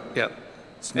number. Yeah.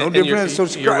 It's no different than Social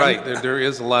Security. You're right. There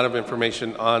is a lot of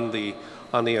information on the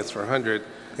S400.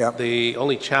 Yep. The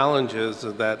only challenge is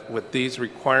that with these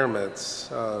requirements,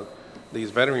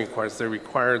 these vetting requirements, they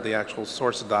require the actual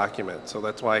source document. So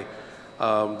that's why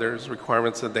there's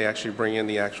requirements that they actually bring in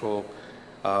the actual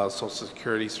Social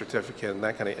Security certificate and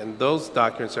that kind of, and those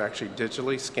documents are actually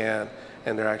digitally scanned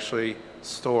and they're actually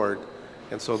stored,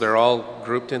 and so they're all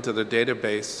grouped into the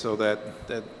database so that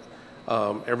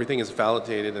everything is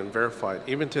validated and verified,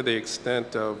 even to the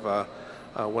extent of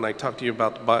when I talk to you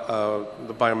about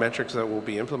the biometrics that we'll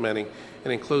be implementing, it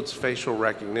includes facial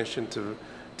recognition to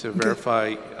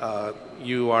verify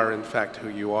you are in fact who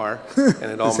you are, and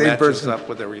it all matches up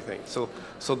with everything.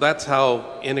 So that's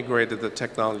how integrated the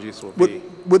technologies will be.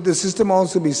 Would the system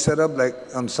also be set up like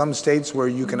on some states where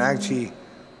you can actually,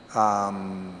 I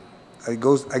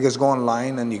guess go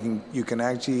online and you can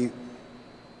actually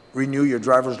renew your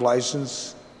driver's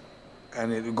license,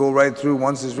 and it will go right through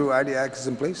once this Real ID Act is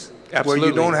in place? Absolutely. Where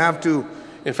you don't have to.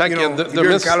 In fact,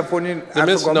 the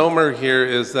misnomer here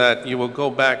is that you will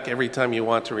go back every time you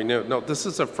want to renew it. No, this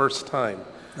is the first time.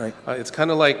 Right. It's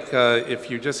kind of like if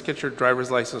you just get your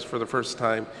driver's license for the first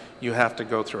time, you have to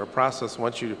go through a process.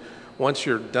 Once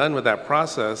you're done with that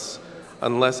process,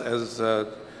 unless, as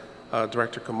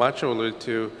Director Camacho alluded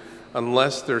to,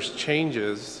 unless there's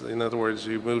changes, in other words,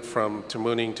 you moved from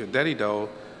Tamuning to Dedido,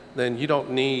 then you don't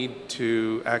need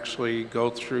to actually go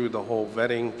through the whole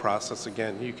vetting process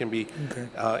again. You can be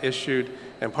issued,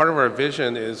 and part of our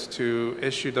vision is to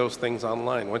issue those things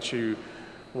online. Once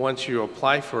you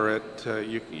apply for it,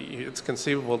 it's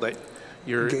conceivable that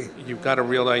you've got a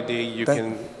real ID.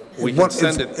 We can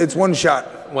send it. It's one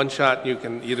shot. One shot. You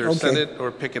can either send it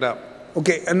or pick it up.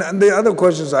 Okay, and the other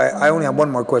questions, I only have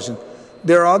one more question.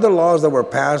 There are other laws that were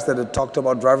passed that had talked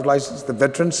about driver's license, the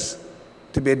veterans,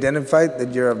 to be identified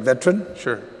that you're a veteran.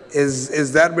 Sure.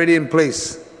 Is that already in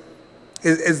place?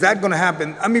 Is that going to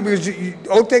happen? I mean, because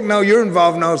OTEC now, you're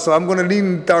involved now, so I'm going to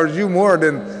lean towards you more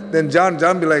than John.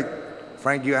 John be like,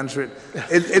 Frank, you answer it.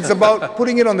 It's about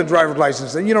putting it on the driver's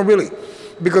license. And, you know, really,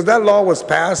 because that law was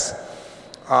passed,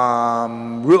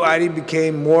 Real ID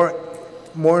became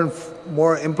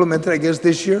more implemented, I guess,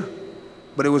 this year.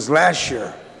 But it was last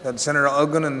year that Senator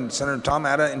Uggan and Senator Tom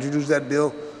Atta introduced that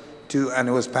bill and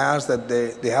it was passed that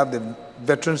they have the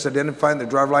veterans identifying the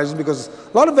driver license, because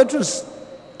a lot of veterans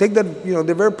take that,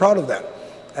 they're very proud of that.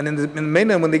 And in the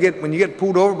mainland, when you get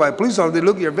pulled over by a police officer, they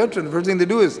look at your veteran, the first thing they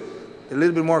do is a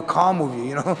little bit more calm with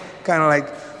you, kind of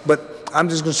like, but I'm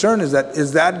just concerned is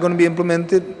that going to be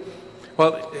implemented?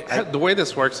 Well, the way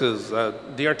this works is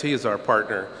DRT is our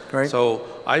partner. Right. So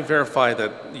I verify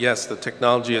that, yes, the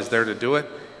technology is there to do it.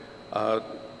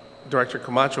 Director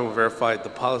Camacho verified the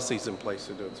policies in place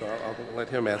to do it, so I'll let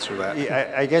him answer that.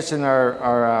 Yeah, I guess in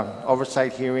our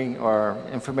oversight hearing or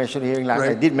information hearing, I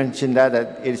Right. did mention that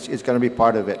it's going to be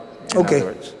part of it. In Okay. other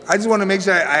words. I just want to make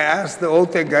sure I ask the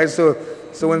OTEC guys,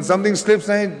 so when something slips,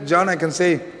 John, I can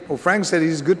say, well, Frank said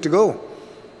he's good to go.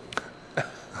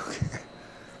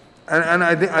 And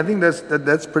I think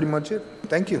that's pretty much it.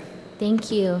 Thank you.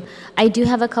 Thank you. I do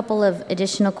have a couple of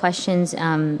additional questions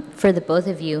for the both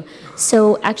of you.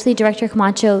 So actually, Director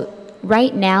Camacho,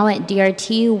 right now at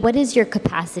DRT, what is your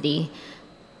capacity?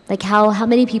 Like how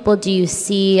many people do you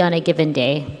see on a given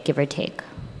day, give or take?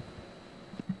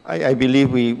 I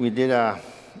believe we did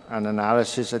an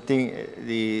analysis. I think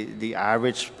the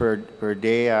average per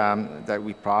day that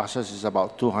we process is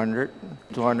about 200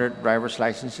 driver's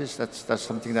licenses. That's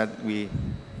something that we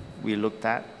looked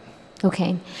at.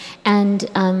 Okay. And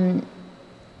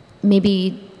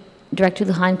maybe Director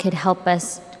Lujan could help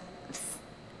us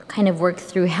kind of work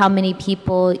through how many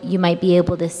people you might be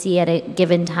able to see at a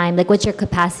given time. Like, what's your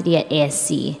capacity at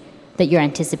ASC that you're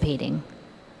anticipating?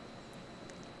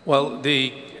 Well,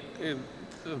 the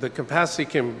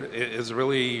capacity is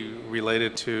really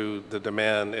related to the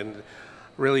demand, and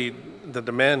really the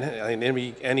demand in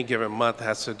any given month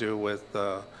has to do with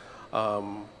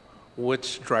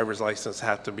which driver's license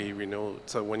have to be renewed.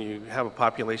 So when you have a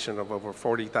population of over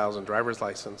 40,000 driver's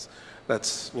license,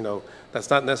 that's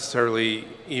not necessarily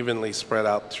evenly spread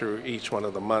out through each one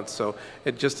of the months. So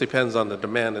it just depends on the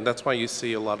demand, and that's why you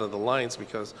see a lot of the lines,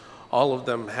 because all of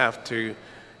them have to,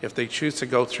 if they choose to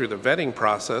go through the vetting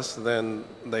process, then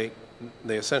they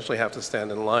essentially have to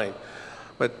stand in line.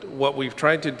 But what we've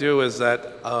tried to do is that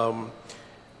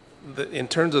in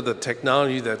terms of the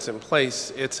technology that's in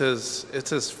place, it's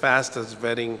as fast as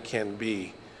vetting can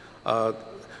be.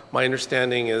 My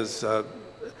understanding is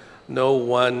no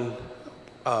one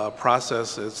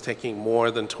process is taking more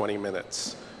than 20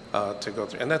 minutes to go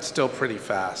through, and that's still pretty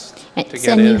fast to get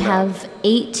in. And you have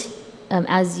 8,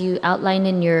 as you outlined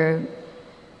in your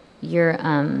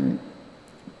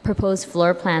proposed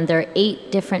floor plan, there are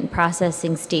 8 different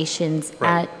processing stations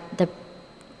Right. at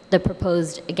the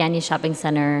proposed Agania Shopping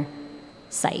Center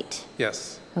site.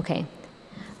 Yes. Okay.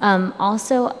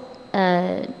 Also,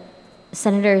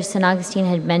 Senator San Agustin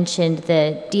had mentioned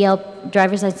the DL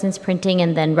driver's license printing,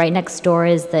 and then right next door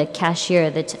is the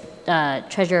cashier, the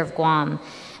Treasurer of Guam.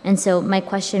 And so my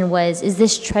question was, is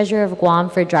this Treasurer of Guam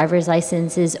for driver's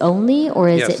licenses only, or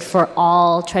is Yes. it for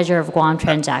all Treasurer of Guam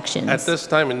transactions? At this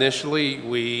time,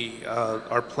 initially,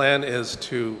 our plan is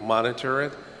to monitor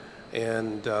it,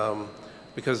 and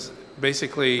because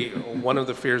basically one of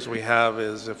the fears we have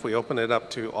is if we open it up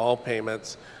to all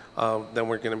payments, then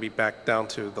we're going to be back down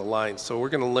to the line. So we're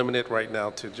going to limit it right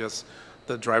now to just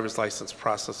the driver's license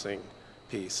processing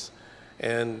piece.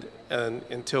 And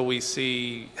until we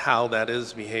see how that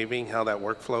is behaving, how that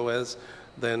workflow is,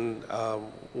 then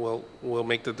we'll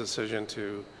make the decision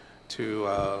to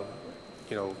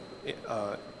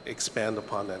expand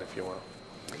upon that, if you will.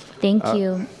 Thank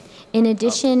you. In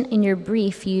addition, in your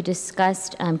brief, you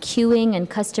discussed queuing and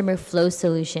customer flow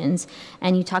solutions,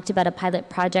 and you talked about a pilot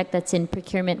project that's in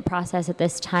procurement process at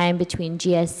this time between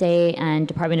GSA and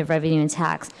Department of Revenue and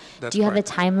Tax. That's Do you have a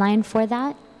correct. timeline for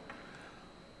that?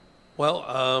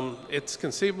 Well, it's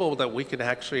conceivable that we could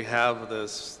actually have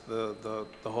the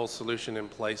whole solution in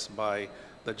place by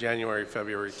the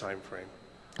January-February timeframe.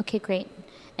 Okay, great.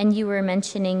 And you were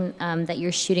mentioning that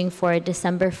you're shooting for a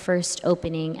December 1st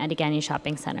opening at Agania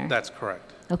Shopping Center. That's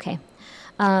correct. Okay.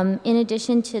 In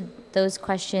addition to those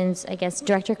questions, I guess,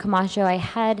 Director Camacho, I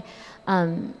had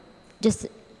just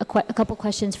a couple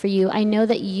questions for you. I know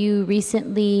that you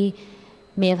recently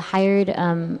may have hired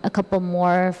a couple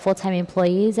more full-time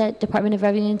employees at Department of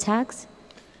Revenue and Tax.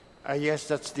 Yes,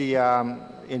 that's the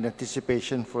in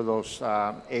anticipation for those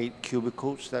 8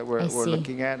 cubicles that we're see.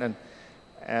 looking at, and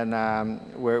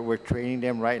we're training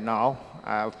them right now.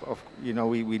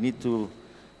 We need to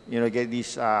get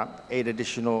these 8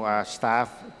 additional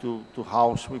staff to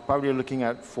house. We're probably looking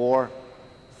at 4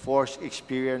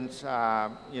 experienced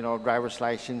driver's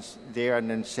license there, and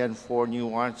then send 4 new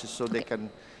ones just so they can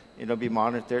be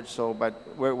monitored. So, but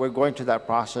we're going through that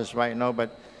process right now. But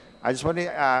I just wanted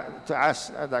to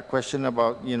ask that question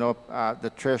about,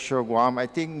 the Treasurer of Guam. I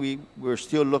think we're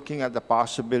still looking at the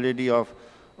possibility of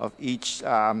each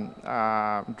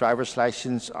driver's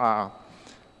license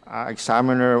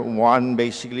examiner one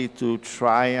basically to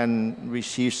try and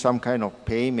receive some kind of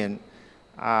payment.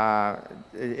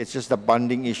 It's just a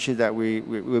bonding issue that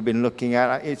we've been looking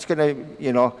at. It's gonna,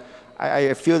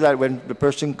 I feel that when the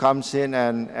person comes in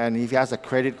and if he has a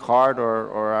credit card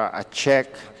or a check,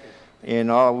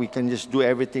 we can just do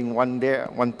everything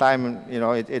one time.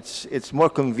 It's more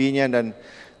convenient than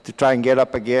to try and get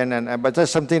up again. But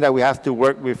that's something that we have to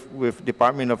work with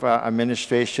Department of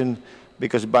Administration,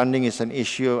 because bonding is an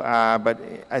issue. But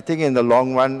I think in the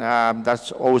long run,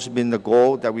 that's always been the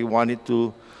goal, that we wanted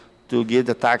to give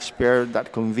the taxpayer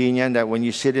that convenience that when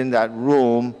you sit in that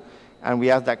room and we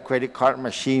have that credit card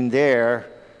machine there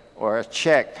or a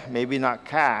check, maybe not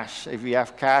cash. If you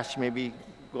have cash, maybe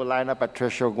go line up at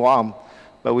Treasurer Guam.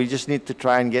 But we just need to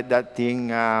try and get that thing.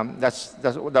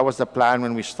 That was the plan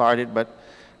when we started. But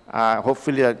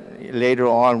hopefully later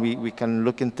on we can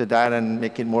look into that and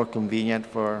make it more convenient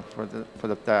for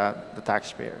the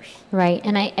taxpayers. Right,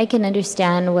 and I can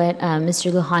understand what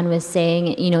Mr. Lujan was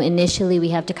saying. Initially we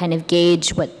have to kind of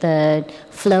gauge what the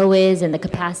flow is and the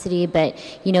capacity, but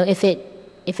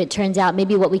if it turns out,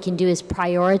 maybe what we can do is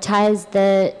prioritize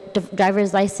the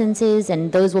driver's licenses,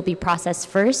 and those will be processed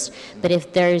first. But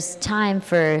if there's time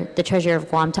for the Treasurer of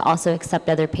Guam to also accept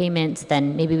other payments,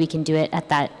 then maybe we can do it at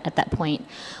that point.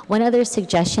 One other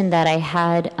suggestion that I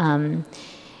had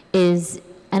is,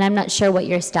 and I'm not sure what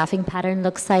your staffing pattern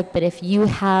looks like, but if you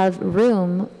have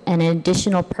room, an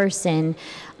additional person,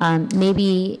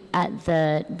 maybe at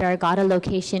the Barrigada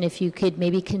location, if you could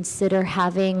maybe consider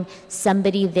having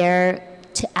somebody there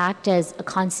to act as a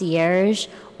concierge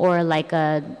or like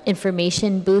a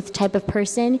information booth type of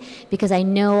person, because I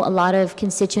know a lot of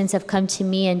constituents have come to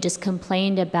me and just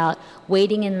complained about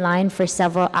waiting in line for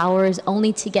several hours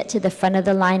only to get to the front of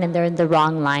the line and they're in the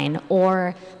wrong line,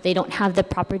 or they don't have the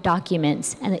proper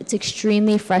documents. And it's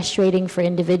extremely frustrating for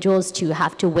individuals to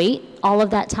have to wait all of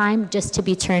that time just to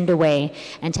be turned away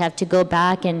and to have to go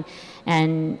back and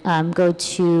go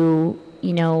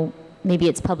to, maybe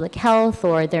it's public health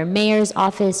or their mayor's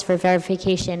office for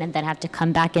verification, and then have to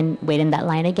come back and wait in that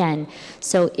line again.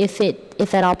 So if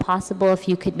at all possible, if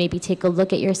you could maybe take a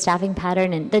look at your staffing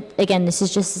pattern, and again, this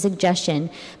is just a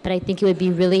suggestion, but I think it would be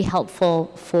really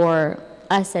helpful for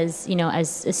us as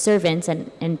servants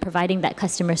and providing that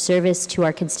customer service to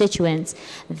our constituents,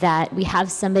 that we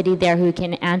have somebody there who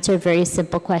can answer very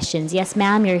simple questions. Yes,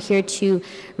 ma'am, you're here to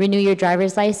renew your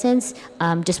driver's license.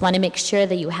 Just want to make sure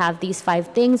that you have these 5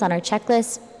 things on our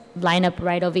checklist. Line up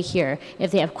right over here.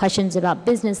 If they have questions about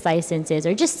business licenses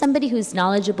or just somebody who's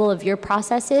knowledgeable of your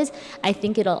processes, I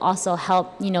think it'll also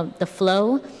help, the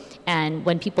flow. And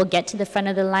when people get to the front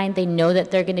of the line, they know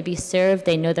that they're going to be served.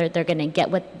 They know that they're going to get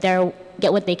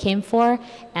what they came for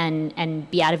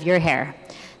and be out of your hair.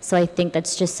 So I think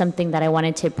that's just something that I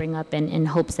wanted to bring up in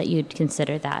hopes that you'd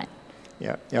consider that.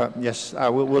 Yes,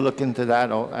 we'll look into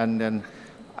that. And then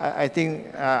I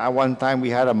think at one time we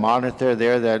had a monitor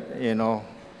there that,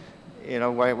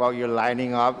 while you're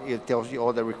lining up, it tells you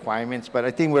all the requirements. But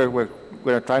I think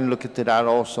we're trying to look into that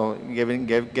also,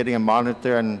 getting a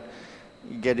monitor and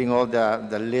getting all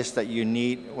the list that you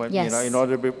need when, yes. In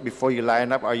order before you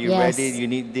line up. Are you yes. ready? You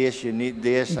need this,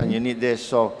 and you need this.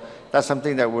 So that's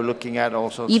something that we're looking at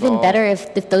also. Even better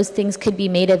if those things could be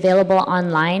made available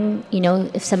online.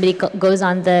 If somebody goes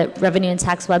on the Revenue and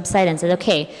Tax website and says,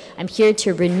 okay, I'm here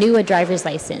to renew a driver's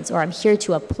license, or I'm here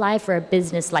to apply for a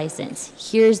business license.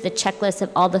 Here's the checklist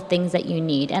of all the things that you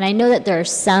need. And I know that there are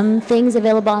some things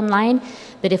available online,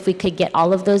 but if we could get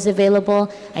all of those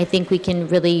available, I think we can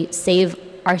really save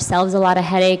ourselves a lot of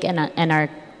headache and our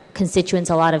constituents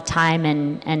a lot of time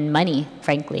and money,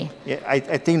 frankly. Yeah, I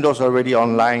think those are already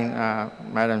online,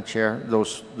 Madam Chair.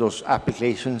 Those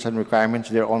applications and requirements,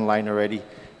 they're online already.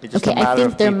 It's just okay, I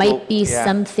think there might be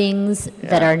some things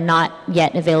that are not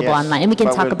yet available online. And we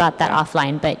can talk about that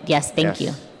offline, but yes, thank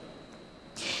you.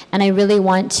 And I really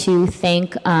want to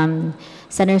thank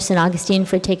Senator San Augustine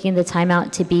for taking the time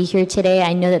out to be here today.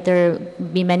 I know that there will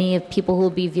be many people who will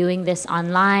be viewing this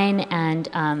online and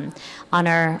on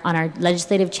our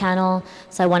legislative channel.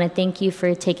 So I want to thank you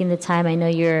for taking the time. I know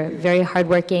you're very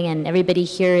hardworking, and everybody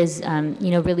here is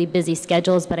really busy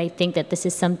schedules. But I think that this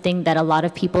is something that a lot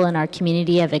of people in our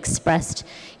community have expressed,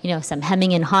 some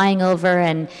hemming and hawing over,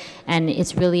 and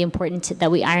it's really important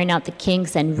that we iron out the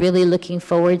kinks, and really looking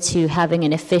forward to having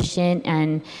an efficient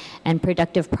and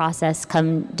productive process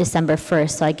come December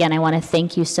 1st. So again, I want to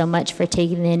thank you so much for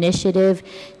taking the initiative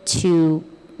to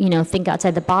think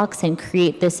outside the box and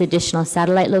create this additional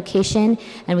satellite location.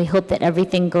 And we hope that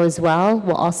everything goes well.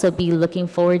 We'll also be looking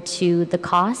forward to the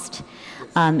cost.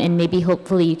 And maybe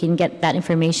hopefully you can get that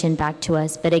information back to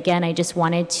us. But again, I just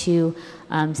wanted to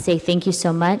say thank you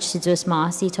so much. This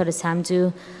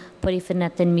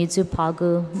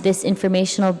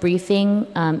informational briefing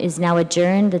is now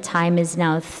adjourned. The time is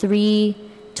now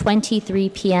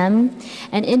 3:23 p.m.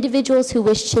 And individuals who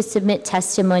wish to submit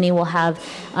testimony will have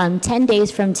 10 days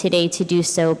from today to do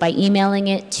so by emailing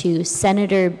it to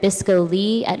Senator Bisco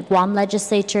Lee at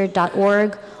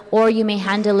guamlegislature.org, or you may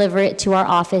hand deliver it to our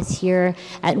office here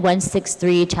at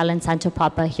 163 Chalan Santo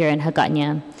Papa here in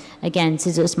Hagåtña. Again,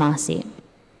 Sizos Masi.